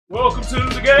Welcome to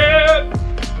the G.A.B.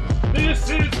 This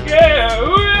is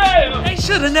G.A.B. They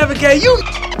should have never gave you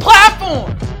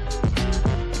platform.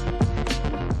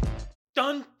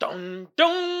 Dun dun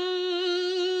dun.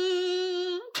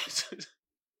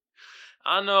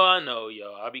 I know,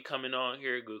 yo. I be coming on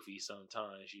here goofy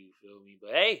sometimes, you feel me?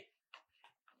 But hey,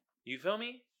 you feel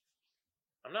me?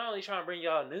 I'm not only trying to bring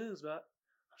y'all news, but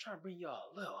I'm trying to bring y'all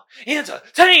a little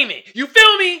entertainment. You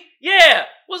feel me? Yeah.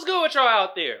 What's good with y'all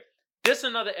out there? This is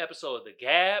another episode of the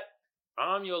G.A.B.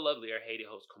 I'm your lovely or hated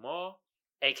host, Kamal,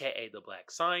 a.k.a. The Black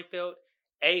Seinfeld,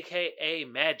 a.k.a.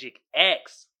 Magic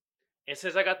X. And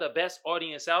since I got the best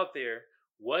audience out there,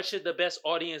 what should the best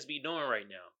audience be doing right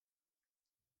now?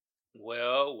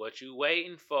 Well, what you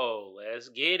waiting for? Let's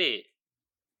get it.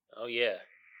 Oh, yeah.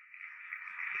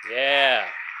 Yeah.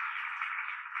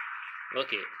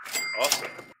 Look it. Awesome.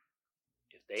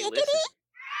 If they listen,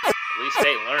 at least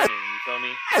they learning, you feel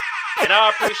me? And I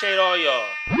appreciate all y'all.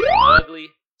 From the ugly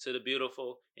to the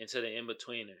beautiful and to the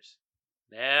in-betweeners.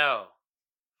 Now,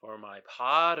 for my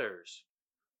potters,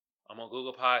 I'm on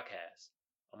Google Podcasts.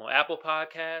 I'm on Apple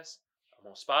Podcasts. I'm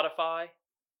on Spotify.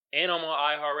 And I'm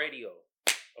on iHeartRadio.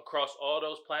 Across all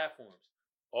those platforms.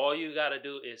 All you got to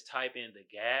do is type in the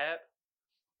G.A.B.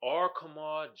 or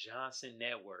Kamal Johnson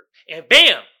Network. And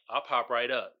bam! I'll pop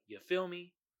right up. You feel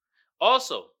me?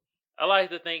 Also, I'd like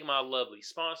to thank my lovely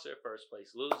sponsor, First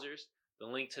Place Losers. The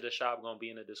link to the shop going to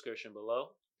be in the description below.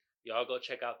 Y'all go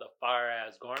check out the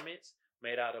fire-ass garments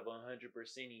made out of 100%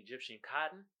 Egyptian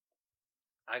cotton.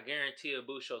 I guarantee it'll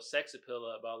boost your sex appeal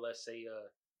up about, let's say,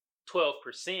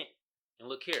 12%. And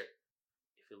look here.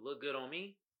 If it look good on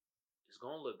me, it's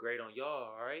going to look great on y'all,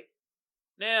 alright?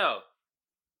 Now,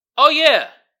 oh yeah.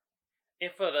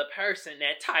 And for the person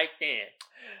that typed in,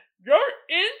 your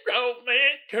intro,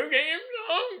 man, too damn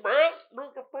long, bro.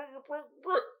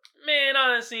 Man, I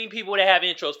done seen people that have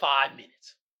intros 5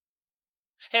 minutes.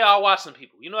 Hey, I'll watch some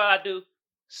people. You know what I do?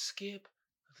 Skip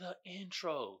the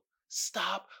intro.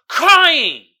 Stop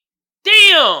crying.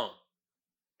 Damn.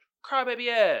 Crybaby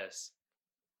ass.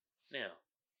 Now,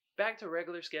 back to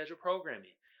regular scheduled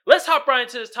programming. Let's hop right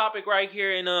into this topic right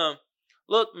here. And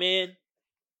look, man.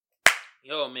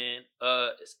 Yo, man.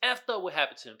 It's effed up what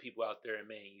happened to them people out there in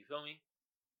Maine. You feel me?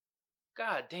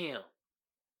 God damn.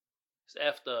 It's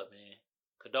effed up, man.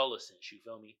 Condolences, you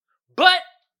feel me? But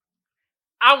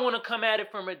I want to come at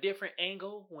it from a different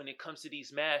angle when it comes to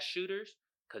these mass shooters.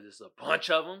 Because it's a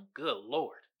bunch of them. Good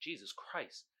Lord. Jesus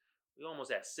Christ. We almost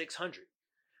at 600.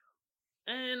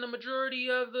 And the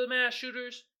majority of the mass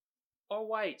shooters are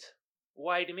white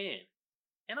men.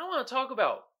 And I want to talk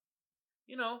about,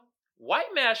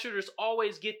 white mass shooters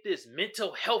always get this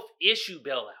mental health issue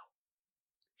bailout.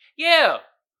 Yeah,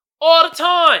 all the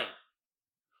time.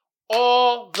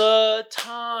 All the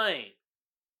time.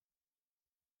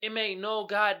 It made no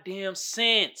goddamn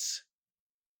sense.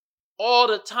 All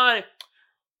the time.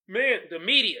 Man, the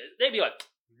media, they be like,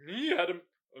 he had a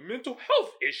mental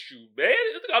health issue, man.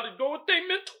 It's got to do with their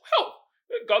mental health.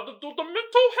 It got to do with the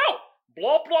mental health.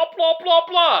 Blah, blah, blah, blah,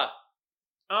 blah.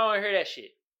 I don't want to hear that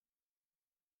shit.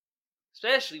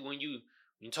 Especially when you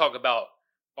talk about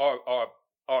our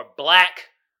black,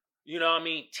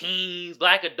 teens,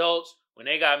 black adults, when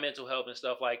they got mental health and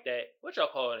stuff like that. What y'all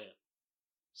call them?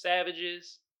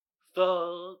 Savages,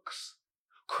 thugs,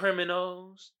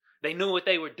 criminals. They knew what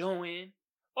they were doing.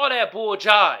 All that bull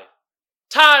jive.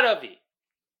 Tired of it.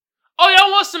 Oh,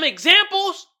 y'all want some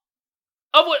examples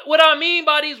of what I mean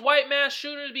by these white mass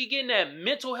shooters be getting that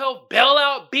mental health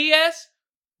bailout BS?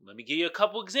 Let me give you a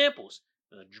couple examples.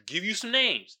 I'll give you some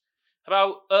names.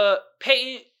 How about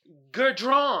Peyton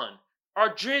Gerdron or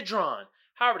Dridron,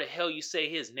 however the hell you say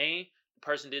his name. The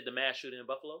person did the mass shooting in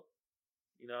Buffalo.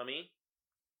 You know what I mean?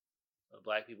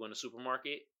 Black people in the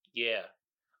supermarket. Yeah.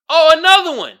 Oh,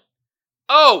 another one.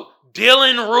 Oh,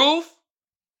 Dylan Roof.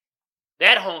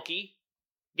 That honky.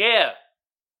 Yeah.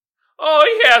 Oh,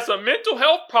 he has some mental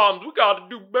health problems. We got to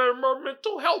do better more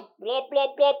mental health. Blah,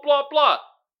 blah, blah, blah, blah.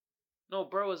 No,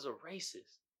 bro is a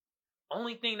racist.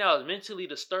 Only thing that was mentally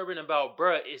disturbing about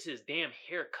bruh is his damn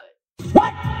haircut.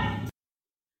 What?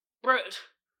 Bruh,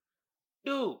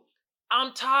 dude,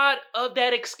 I'm tired of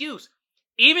that excuse.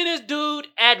 Even this dude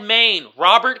at Maine,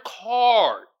 Robert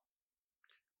Card,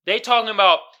 they talking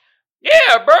about,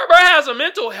 yeah, bruh has a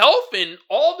mental health and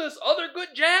all this other good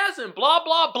jazz and blah,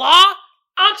 blah, blah.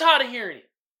 I'm tired of hearing it.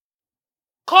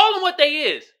 Call them what they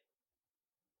is.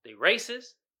 They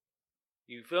racist.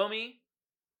 You feel me?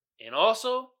 And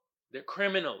also, they're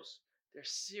criminals. They're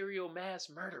serial mass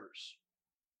murderers.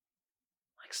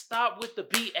 Like, stop with the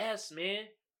BS, man.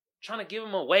 Trying to give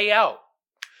them a way out.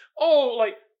 Oh,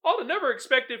 like, I would never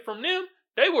expected from them.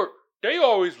 They were They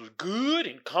always was good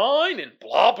and kind and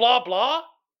blah, blah, blah.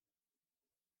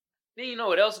 Then you know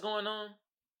what else is going on?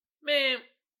 Man,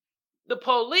 the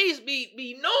police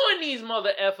be knowing these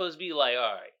mother effers be like,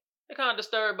 all right, they're kind of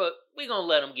disturbed, but we gonna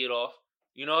let them get off.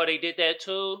 You know how they did that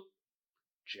too?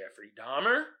 Jeffrey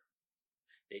Dahmer.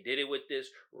 They did it with this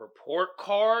report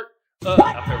card.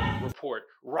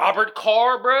 Robert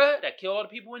Carr, bruh, that killed all the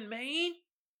people in Maine.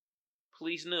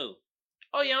 Police knew.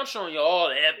 Oh yeah, I'm showing you all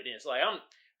the evidence. Like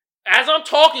as I'm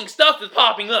talking, stuff is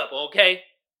popping up. Okay,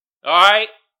 all right.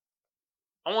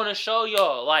 I want to show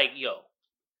y'all, like, yo,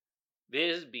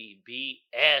 this be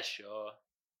BS, y'all.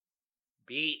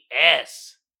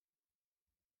 BS.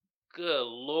 Good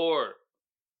Lord.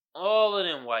 All of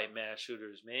them white mass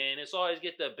shooters, man. It's always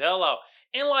get the bell out.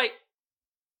 And like,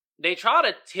 they try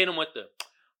to hit them with the,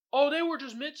 oh, they were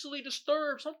just mentally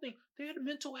disturbed. Something, they had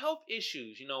mental health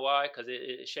issues. You know why? Because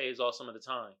it shaves off some of the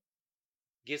time.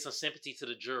 Get some sympathy to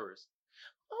the jurors.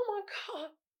 Oh my God.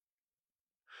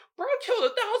 Bro killed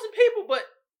 1,000 people, but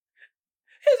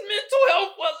his mental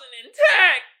health wasn't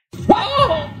intact.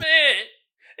 Oh man.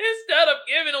 Instead of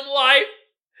giving him life,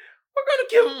 we're going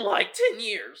to give him like 10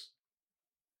 years.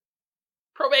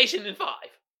 Probation in 5.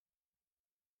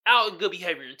 Out in good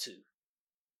behavior in 2.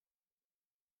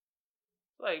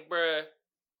 Like, bruh,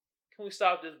 can we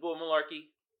stop this bull malarkey?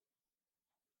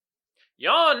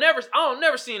 I don't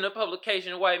never seen a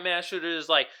publication of white mass shooters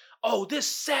like, oh, this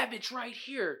savage right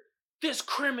here, this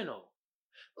criminal.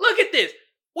 Look at this.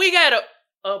 We got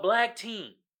a black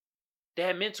teen that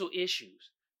had mental issues.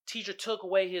 Teacher took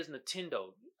away his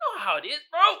Nintendo. You know how it is,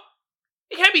 bro.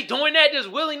 You can't be doing that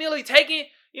just willy-nilly taking,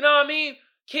 you know what I mean?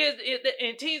 Kids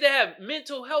and teens that have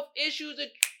mental health issues and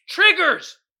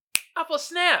triggers off a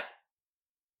snap.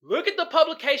 Look at the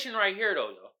publication right here,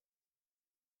 though, yo.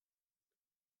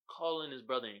 Calling his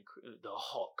brother the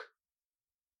Hulk.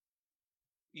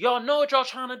 Y'all know what y'all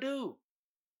trying to do.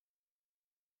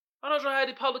 I don't know how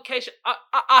the publication. I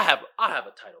have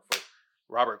a title for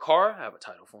Robert Carr. I have a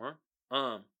title for him.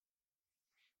 And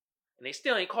they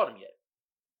still ain't caught him yet.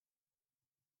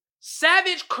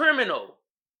 Savage criminal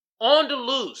on the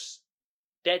loose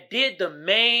that did the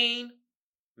Maine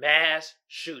mass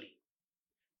shooting.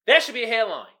 That should be a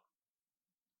headline.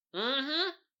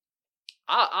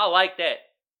 I like that.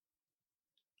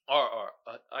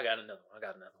 I got another one.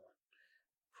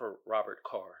 For Robert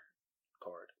Carr.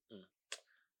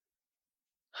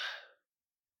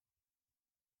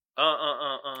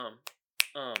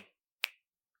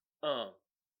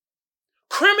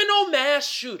 Criminal mass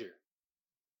shooter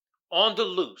on the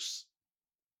loose.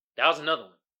 That was another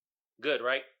one. Good,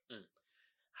 right?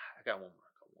 I got one more.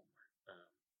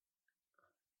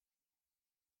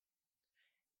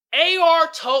 AR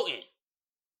toting.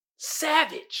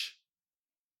 Savage.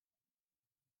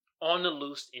 On the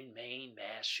loose in Maine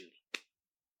mass shooting.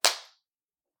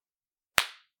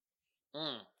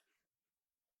 But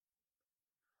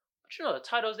you know the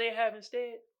titles they have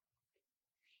instead?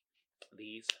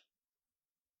 These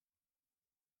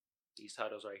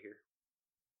titles right here.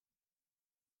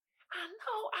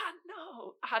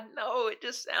 I know. It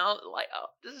just sounds like,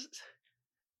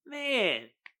 man.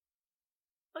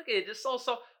 Look at it, just so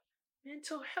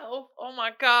mental health. Oh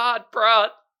my God, bruh.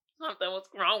 Something was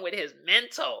wrong with his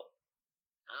mental.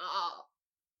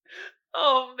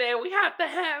 Oh man, we have to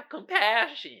have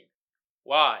compassion.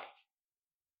 Why?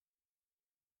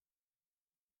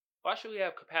 Why should we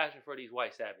have compassion for these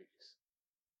white savages?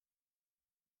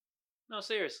 No,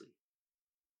 seriously.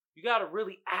 You gotta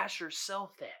really ask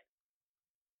yourself that.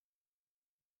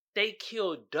 They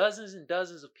killed dozens and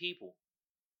dozens of people.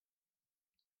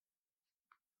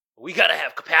 We gotta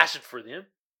have compassion for them.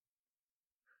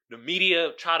 The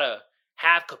media try to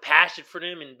have compassion for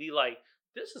them and be like,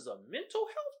 this is a mental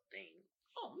health thing.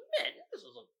 Oh man, this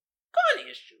is a gun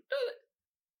issue.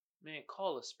 Man,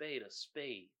 call a spade a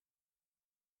spade.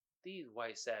 These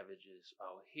white savages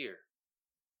out here,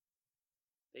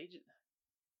 they just,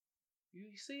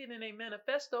 you see it in their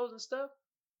manifestos and stuff.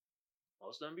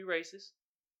 Most of them be racist.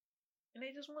 And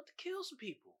they just want to kill some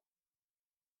people.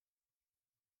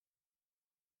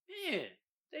 Man,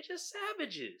 they're just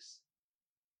savages.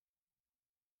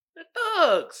 They're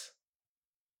thugs.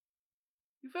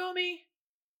 You feel me?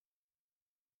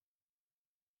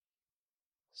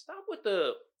 Stop with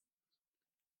the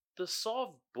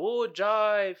soft bull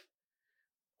jive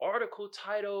article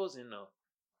titles and the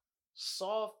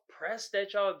soft press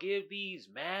that y'all give these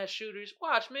mass shooters.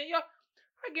 Watch, man, y'all.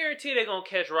 I guarantee they're gonna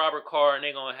catch Robert Carr and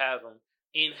they're gonna have him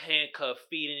in handcuffs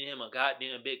feeding him a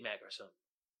goddamn Big Mac or something.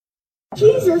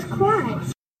 Jesus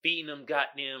Christ. Feeding them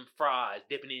goddamn fries,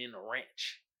 dipping it in the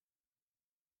ranch.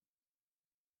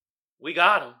 We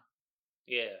got him.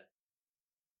 Yeah.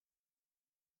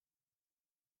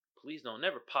 Please don't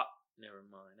never pop. Never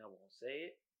mind. I won't say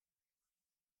it.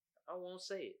 I won't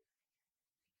say it.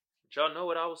 But y'all know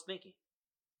what I was thinking.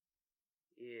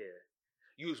 Yeah.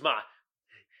 Use my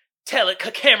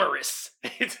telecameras.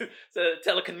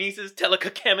 Telekinesis,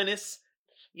 telecameras.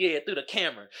 Yeah, through the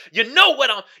camera. You know what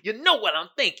I'm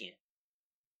thinking.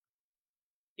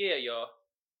 Yeah, y'all.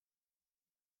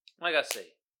 Like I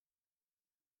say,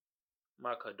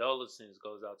 my condolences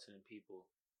goes out to the people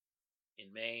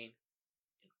in Maine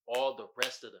and all the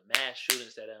rest of the mass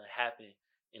shootings that have happened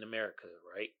in America,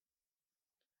 right?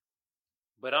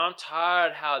 But I'm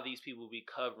tired how these people be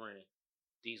covering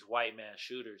these white mass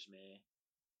shooters, man.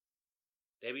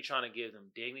 They be trying to give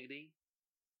them dignity,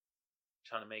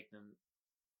 trying to make them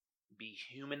be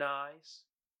humanized.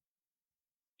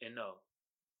 And no,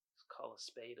 let's call a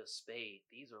spade a spade.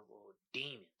 These are little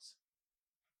demons.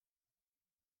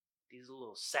 These are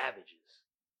little savages.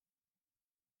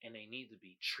 And they need to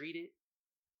be treated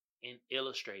and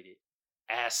illustrated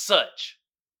as such.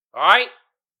 Alright?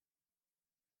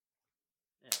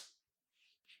 Yeah.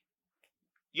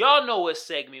 Y'all know what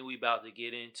segment we about to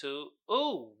get into.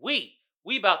 Ooh, we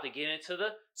about to get into the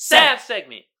sad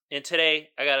segment. And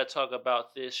today, I got to talk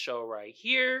about this show right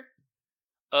here.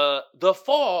 The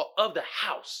Fall of the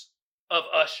House of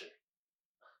Usher.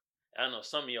 I know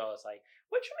some of y'all is like,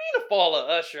 what you mean the fall of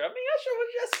Usher? I mean, Usher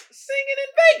was just singing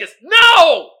in Vegas.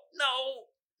 No.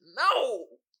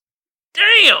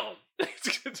 Damn.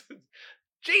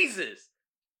 Jesus.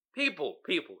 People.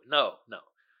 No.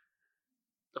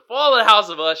 The Fall of the House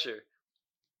of Usher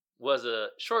was a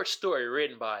short story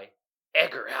written by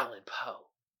Edgar Allan Poe.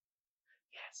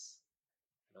 Yes.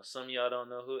 I know some of y'all don't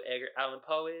know who Edgar Allan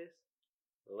Poe is.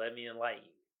 But let me enlighten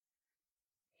you.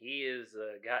 He is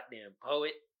a goddamn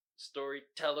poet,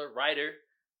 storyteller, writer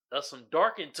of some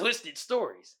dark and twisted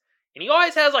stories. And he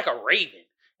always has like a raven.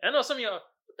 And I know some of y'all,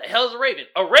 what the hell is a raven?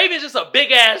 A raven is just a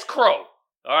big ass crow.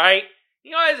 Alright?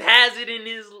 He always has it in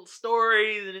his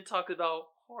stories and it talks about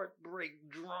heartbreak,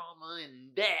 drama,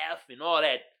 and death and all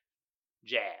that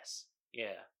jazz.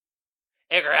 Yeah.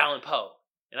 Edgar Allan Poe.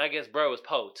 And I guess bro was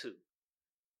Poe too.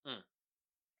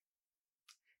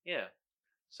 Yeah.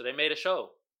 So they made a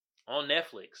show on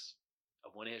Netflix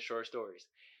of one of his short stories.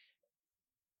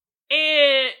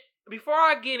 And before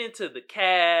I get into the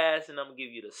cast and I'm going to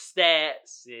give you the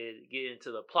stats and get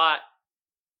into the plot,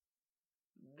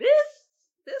 this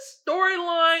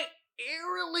storyline, it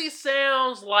really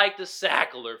sounds like the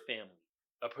Sackler family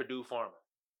of Purdue Pharma.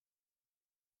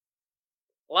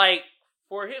 Like,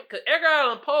 for him, because Edgar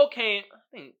Allan Poe came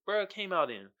out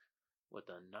in, what,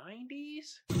 the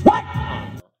 90s? What?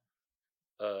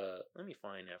 Let me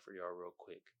find that for y'all real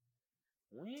quick.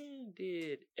 When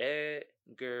did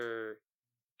Edgar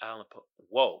Allan Poe?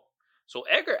 Whoa. So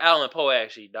Edgar Allan Poe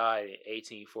actually died in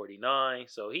 1849.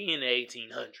 So he in the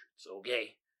 1800s,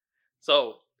 okay?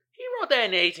 So he wrote that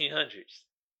in the 1800s.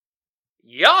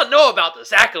 Y'all know about the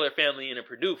Sackler family and the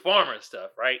Purdue Pharma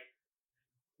stuff, right?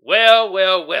 Well.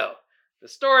 The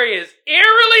story is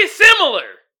eerily similar.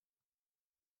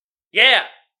 Yeah.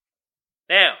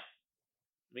 Now,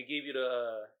 let me give you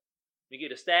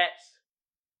the stats,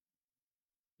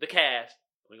 the cast.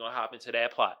 We're gonna hop into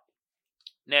that plot.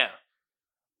 Now,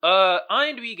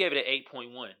 IMDb gave it an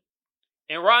 8.1,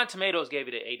 and Rotten Tomatoes gave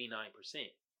it an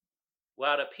 89%,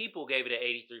 while the people gave it an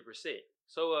 83%.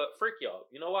 So, frick y'all.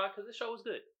 You know why? Because this show was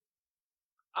good.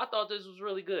 I thought this was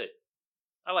really good.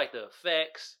 I like the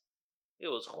effects. It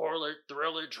was horror,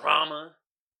 thriller, drama.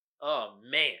 Oh,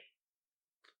 man.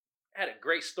 Had a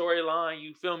great storyline,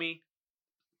 you feel me?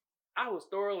 I was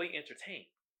thoroughly entertained.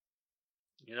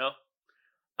 You know?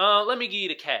 Let me give you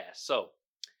the cast. So,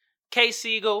 Kay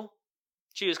Siegel,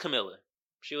 she was Camilla.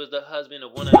 She was the husband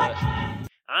of one of the Ushers.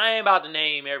 I ain't about to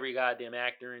name every goddamn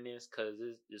actor in this because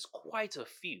there's quite a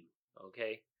few,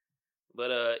 okay?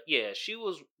 But, yeah, she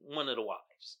was one of the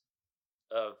wives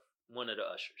of one of the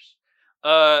Ushers.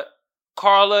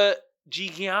 Carla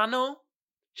Gigiano,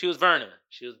 she was Verna.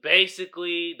 She was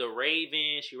basically the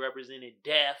Raven. She represented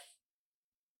death.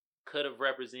 Could have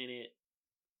represented,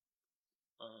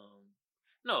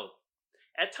 no.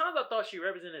 At times I thought she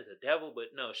represented the devil,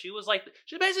 but no. She was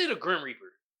basically the Grim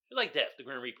Reaper. She was like death, the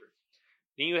Grim Reaper.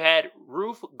 Then you had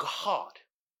Ruth God.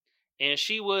 And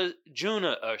she was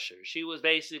Juna Usher. She was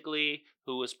basically,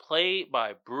 who was played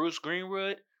by Bruce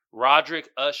Greenwood, Roderick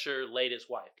Usher's latest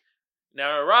wife.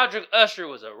 Now, Roderick Usher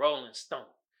was a Rolling Stone.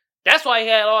 That's why he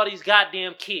had all these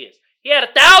goddamn kids. He had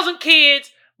 1,000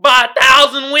 kids by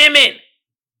 1,000 women.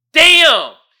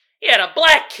 Damn! He had a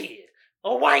black kid,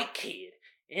 a white kid,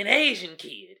 an Asian kid.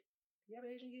 Did he have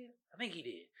an Asian kid? I think he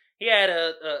did. He had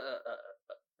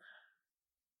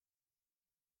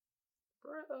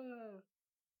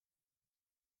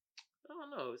I don't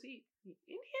know. Is he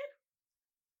Indian?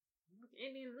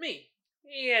 Indian to me.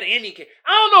 He had an Indian kid.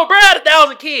 I don't know. Brad had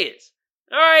 1,000 kids.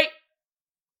 All right.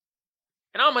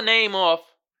 And I'm going to name off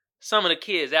some of the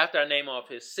kids after I name off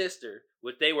his sister,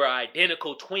 which they were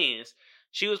identical twins.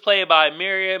 She was played by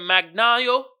Miriam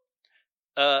Magnayo.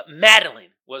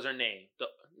 Madeline was her name. The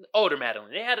older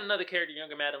Madeline. They had another character,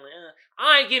 younger Madeline.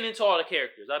 I ain't getting into all the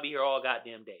characters. I'll be here all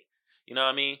goddamn day. You know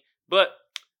what I mean? But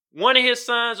one of his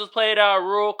sons was played out of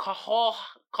Rural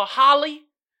Kahali.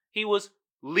 He was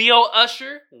Leo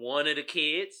Usher, one of the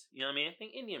kids. You know what I mean? I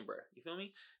think Indian, bro. You feel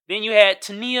me? Then you had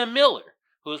Tania Miller,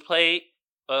 who was played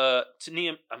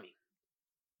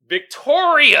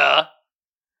Victoria,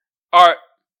 or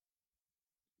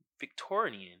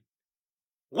Victorian,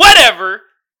 whatever.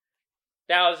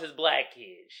 That was his black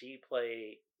kid.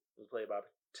 Was played by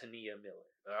Tania Miller.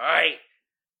 All right.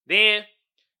 Then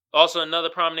also another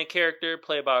prominent character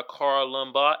played by Carl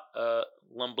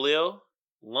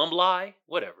Lumbly,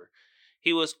 whatever.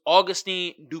 He was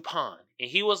Augustine Dupin, and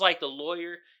he was like the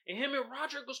lawyer. And him and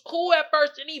Roderick was cool at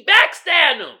first, and he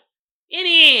backstabbed him in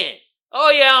the end. Oh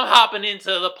yeah, I'm hopping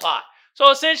into the plot. So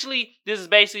essentially, this is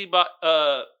basically about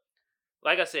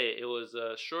like I said, it was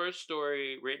a short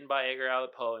story written by Edgar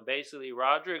Allan Poe, and basically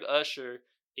Roderick Usher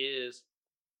is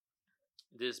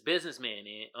this businessman,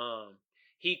 and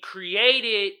he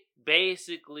created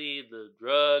basically the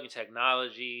drug and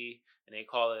technology, and they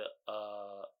call it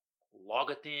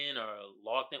Logathin or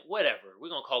Logthin, whatever. We're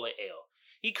gonna call it L.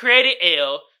 He created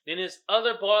L. Then this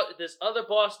other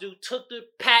boss dude took the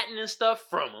patent and stuff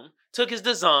from him, took his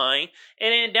design,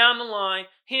 and then down the line,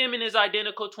 him and his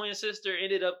identical twin sister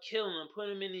ended up killing him,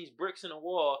 putting him in these bricks in the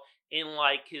wall, and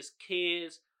like his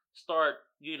kids start,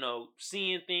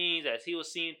 seeing things as he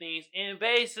was seeing things, and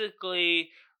basically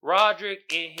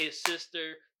Roderick and his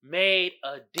sister made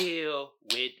a deal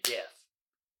with death.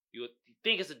 You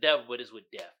think it's the devil, but it's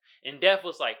with death. And death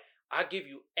was like, I'll give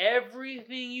you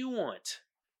everything you want.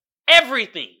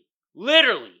 Everything.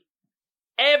 Literally.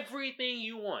 Everything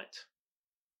you want.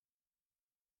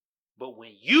 But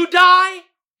when you die,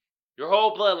 your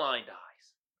whole bloodline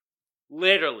dies.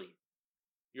 Literally.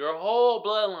 Your whole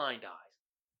bloodline dies.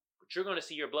 But you're going to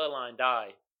see your bloodline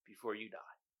die before you die.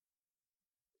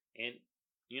 And,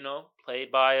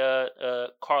 played by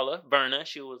Carla Verna,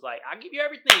 she was like, I'll give you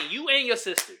everything. You and your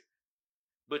sister.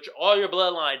 But all your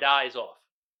bloodline dies off.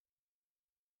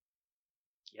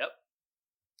 Yep.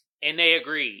 And they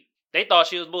agreed. They thought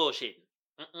she was bullshitting.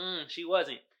 She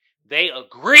wasn't. They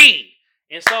agreed.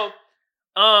 And so,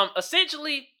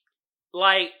 essentially,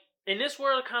 like, in this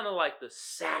world, kind of like the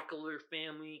Sackler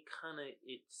family,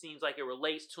 it seems like it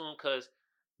relates to them, because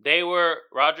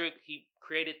Roderick, he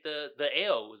created the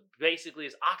L, basically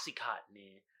it's Oxycontin,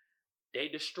 and they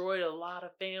destroyed a lot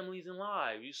of families and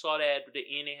lives. You saw that at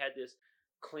the end, they had this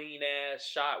clean ass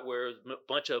shot where it was a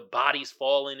bunch of bodies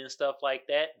falling and stuff like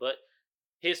that, but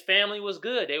his family was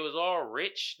good. They was all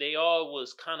rich. They all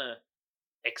was kind of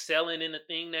excelling in the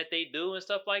thing that they do and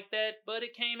stuff like that, but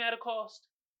it came at a cost.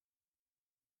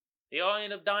 They all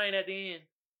end up dying at the end.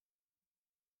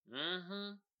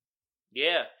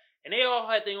 Yeah. And they all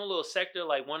had their own little sector.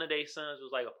 Like one of their sons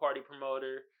was like a party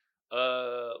promoter.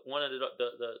 One of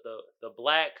the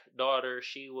black daughter,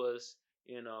 she was,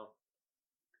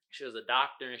 she was a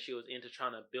doctor, and she was into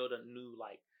trying to build a new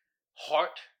like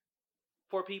heart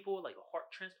for people, like a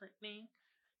heart transplant thing,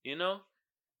 And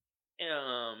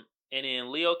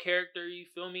then Leo character, you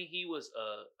feel me? He was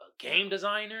a game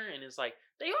designer, and it's like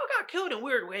they all got killed in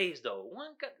weird ways though.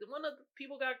 One of the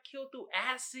people got killed through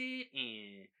acid,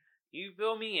 and you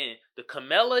feel me? And the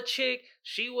Camilla chick,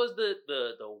 she was the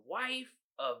wife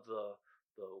of the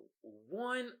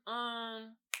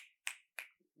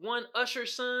one Usher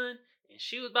son, and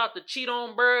she was about to cheat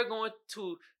on Bird, going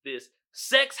to this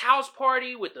sex house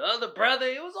party with the other brother.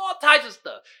 It was all types of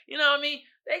stuff. You know what I mean?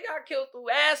 They got killed through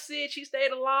acid. She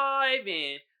stayed alive,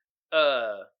 and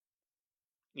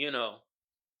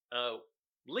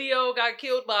Leo got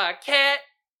killed by a cat.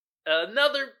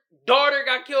 Another daughter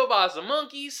got killed by some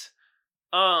monkeys.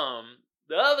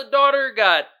 The other daughter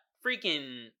got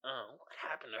freaking what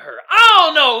happened to her? I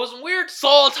don't know. It was some weird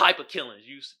Saul type of killings.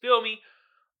 You feel me?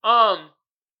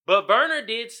 But Berner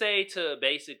did say to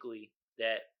basically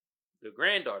that the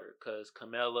granddaughter, because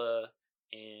Camilla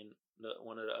and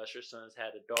one of the Usher sons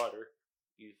had a daughter.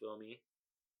 You feel me?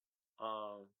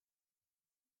 How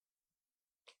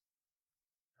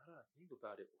do I think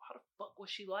about it? How the fuck was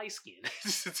she light skinned?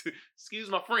 Excuse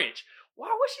my French. Why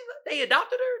was she? They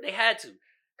adopted her. They had to.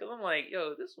 Because I'm like,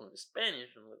 yo, this one is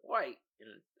Spanish and look white.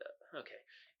 Okay.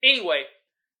 Anyway,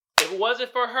 if it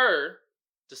wasn't for her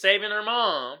to saving her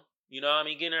mom,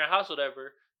 getting her a house,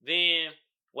 whatever, then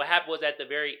what happened was at the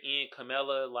very end,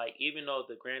 Camilla, like, even though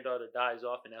the granddaughter dies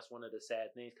off, and that's one of the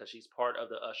sad things because she's part of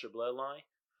the Usher bloodline,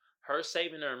 her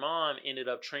saving her mom ended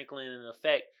up trickling in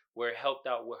effect where it helped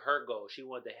out with her goal. She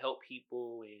wanted to help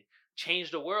people and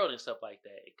change the world and stuff like that.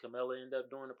 And Camilla ended up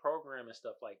doing the program and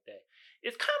stuff like that.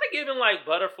 It's kind of giving like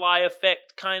butterfly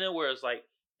effect, kind of, where it's like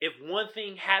if one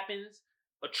thing happens,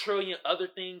 a trillion other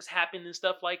things happen and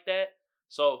stuff like that.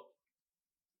 So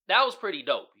that was pretty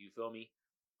dope. You feel me?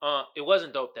 It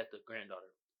wasn't dope that the granddaughter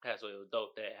passed away. It was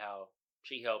dope that how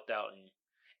she helped out. And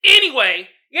anyway,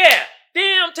 yeah,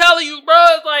 damn, I'm telling you,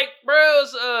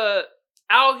 bro's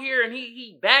out here and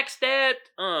he backstabbed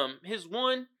his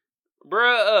one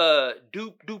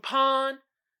Dupont.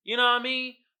 You know what I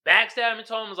mean? Backstabbed him and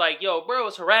told him was like, yo, bro,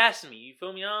 it's harassing me. You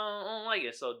feel me? I don't like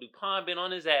it. So Dupont been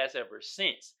on his ass ever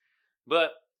since.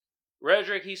 But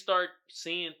Redrick, he start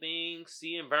seeing things,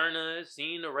 seeing Verna,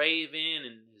 seeing the Raven,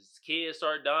 and his kids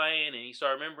start dying, and he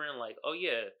start remembering like, oh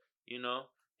yeah, you know,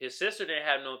 his sister didn't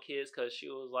have no kids because she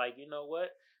was like, you know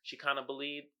what? She kind of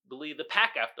believed the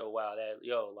pack after a while that,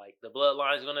 yo, like the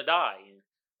bloodline's gonna die, and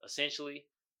essentially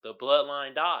the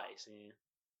bloodline dies, and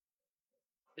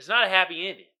it's not a happy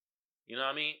ending. You know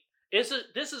what I mean? This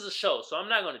is a show, so I'm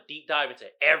not gonna deep dive into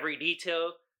every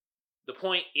detail. The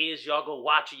point is, y'all go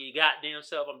watch it your goddamn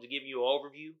self. I'm just giving you an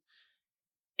overview.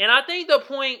 And I think the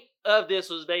point of this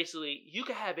was basically, you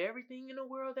can have everything in the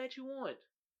world that you want,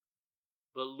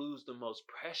 but lose the most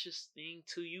precious thing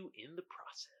to you in the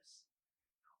process.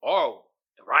 Or,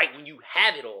 right when you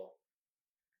have it all,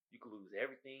 you can lose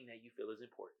everything that you feel is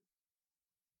important.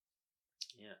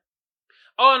 Yeah.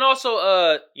 Oh, and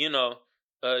also,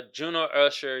 Juno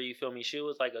Usher, you feel me? She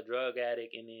was like a drug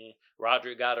addict, and then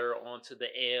Roderick got her onto the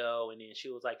L, and then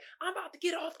she was like, I'm about to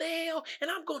get off the L,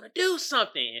 and I'm going to do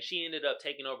something. And she ended up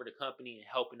taking over the company and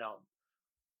helping out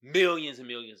millions and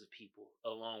millions of people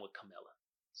along with Camilla.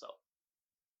 So,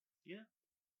 yeah.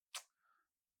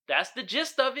 That's the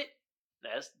gist of it.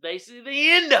 That's basically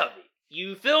the end of it.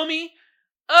 You feel me?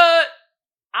 I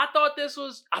thought this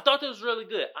was really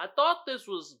good. I thought this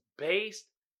was based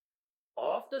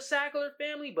off the Sackler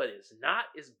family, but it's not.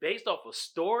 It's based off a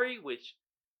story which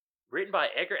written by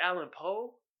Edgar Allan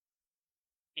Poe,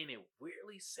 and it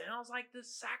weirdly sounds like the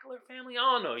Sackler family. I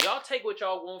don't know. Y'all take what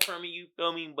y'all want from me, you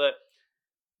feel me? But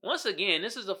once again,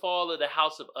 this is the fall of the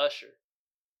House of Usher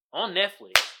on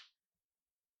Netflix.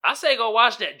 I say go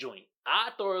watch that joint.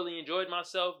 I thoroughly enjoyed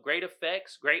myself. Great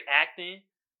effects, great acting.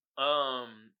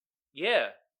 Yeah.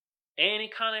 And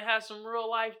it kind of has some real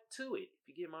life to it, if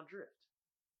you get my drift.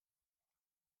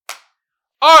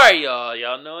 Alright, y'all.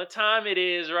 Y'all know what time it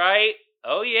is, right?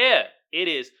 Oh, yeah. It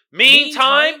is meme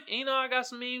time. You know, I got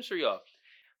some memes for y'all.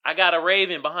 I got a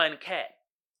raven behind a cat.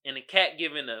 And the cat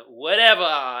giving the whatever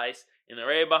eyes. And the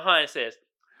raven behind says,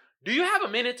 do you have a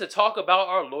minute to talk about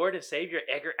our Lord and Savior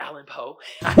Edgar Allan Poe?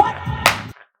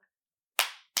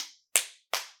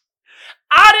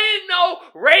 I didn't know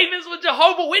ravens were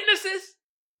Jehovah's Witnesses.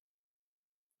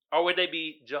 Or would they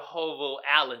be Jehovah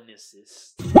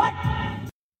Allanesses? What?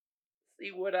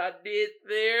 See what I did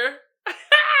there?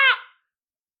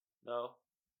 No.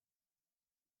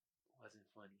 Wasn't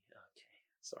funny. Okay.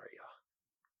 Sorry, y'all.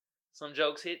 Some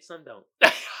jokes hit, some don't.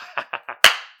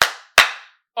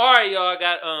 Alright, y'all.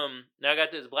 I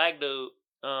got this black dude.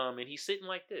 And he's sitting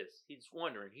like this. He's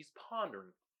wondering. He's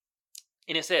pondering.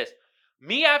 And it says,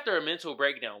 me after a mental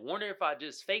breakdown, wonder if I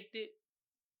just faked it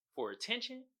for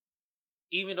attention,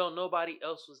 even though nobody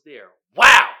else was there.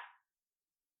 Wow!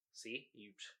 See?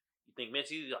 You think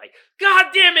mentally, you're like,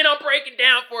 God damn it, I'm breaking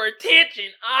down for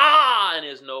attention. And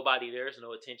there's nobody there. There's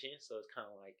no attention. So it's kind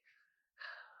of like,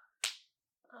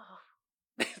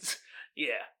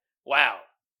 yeah. Wow.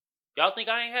 Y'all think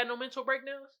I ain't had no mental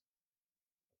breakdowns?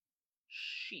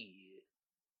 Shit.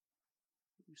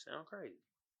 You sound crazy.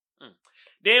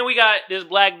 Then we got this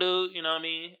black dude, you know what I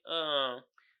mean?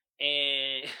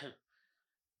 And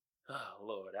oh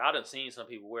Lord, I done seen some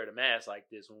people wear the mask like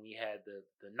this when we had the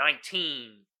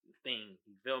 19 thing,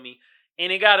 you feel me?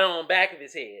 And it got it on the back of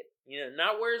his head. You know,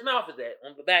 not where his mouth is at,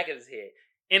 on the back of his head.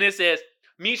 And it says,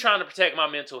 me trying to protect my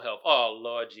mental health. Oh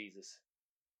Lord Jesus.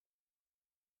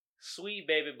 Sweet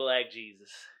baby black Jesus.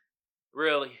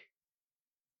 Really?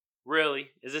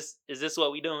 Really? Is this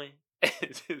what we doing?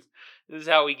 This is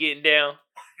how we getting down?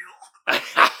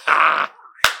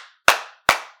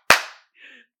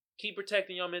 Keep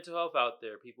protecting your mental health out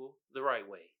there, people. The right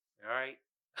way. Alright?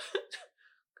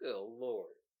 Good Lord.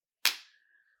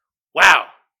 Wow.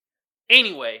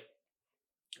 Anyway,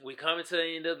 we coming to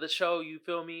the end of the show, you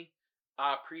feel me?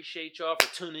 I appreciate y'all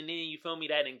for tuning in, you feel me?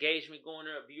 That engagement going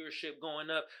up, viewership going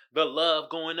up, the love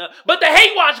going up, but the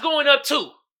hate watch going up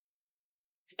too.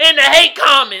 in the hate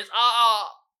comments. Oh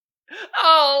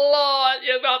Lord,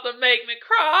 you're about to make me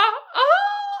cry.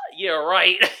 You're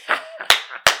right.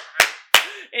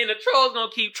 And the trolls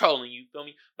gonna keep trolling you, feel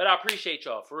me? But I appreciate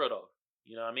y'all, for real though.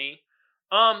 You know what I mean?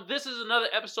 This is another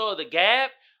episode of the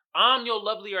G.A.B. I'm your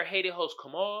lovely or hated host,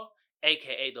 Kamal,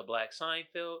 aka the Black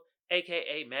Seinfeld,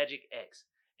 aka Magic X.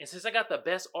 And since I got the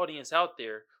best audience out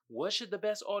there, what should the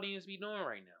best audience be doing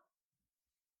right now?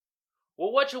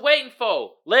 Well, what you waiting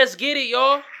for? Let's get it,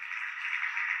 y'all.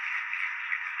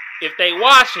 If they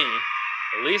watching,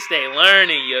 at least they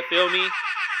learning, you feel me?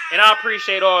 And I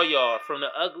appreciate all y'all, from the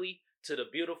ugly to the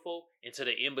beautiful and to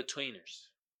the in-betweeners.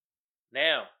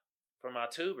 Now, for my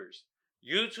tubers,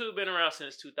 YouTube been around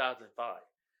since 2005.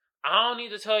 I don't need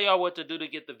to tell y'all what to do to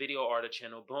get the video or the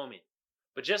channel booming.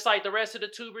 But just like the rest of the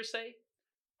tubers say,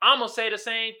 I'm going to say the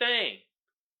same thing.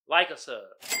 Like a sub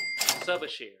a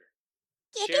share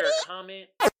a comment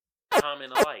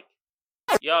a like.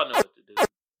 Y'all know what to do.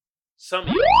 Some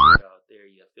of y'all out there,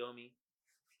 you feel me?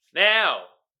 Now,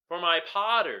 for my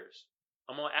podders,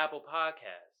 I'm on Apple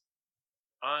Podcasts.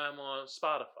 I'm on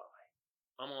Spotify.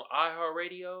 I'm on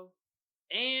iHeartRadio.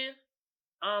 And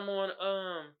I'm on,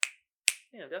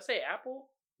 did I say Apple?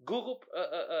 Google,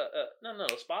 no,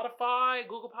 Spotify,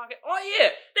 Google Podcast. Oh yeah,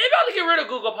 they about to get rid of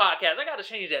Google Podcasts. I gotta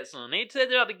change that soon. They said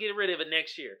they're about to get rid of it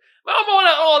next year. But I'm on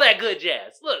all that good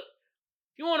jazz. Look,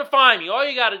 if you want to find me, all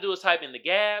you gotta do is type in the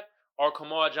G.A.B. or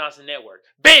Kamal Johnson Network.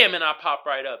 Bam, and I pop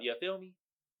right up. You feel me?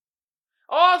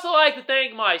 I also like to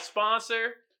thank my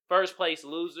sponsor, First Place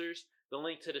Losers. The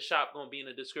link to the shop gonna be in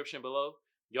the description below.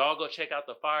 Y'all go check out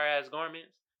the fire-ass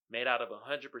garments made out of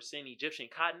 100% Egyptian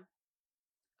cotton.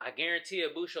 I guarantee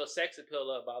it boosts your sex appeal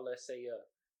up by, let's say,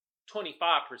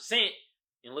 25%.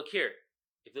 And look here,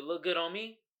 if it look good on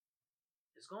me,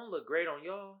 it's gonna look great on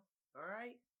y'all. All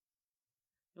right?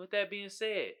 And with that being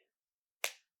said,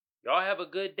 y'all have a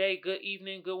good day, good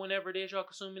evening, good whenever it is y'all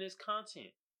consuming this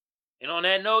content. And on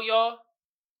that note, y'all,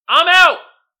 I'm out.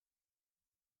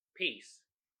 Peace.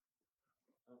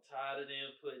 I'm tired of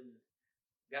them putting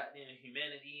goddamn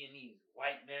humanity in these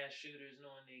white mass shooters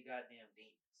knowing they goddamn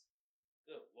demons.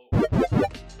 Good Lord.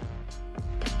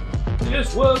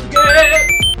 This was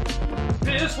G.A.B.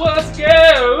 This was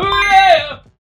G.A.B.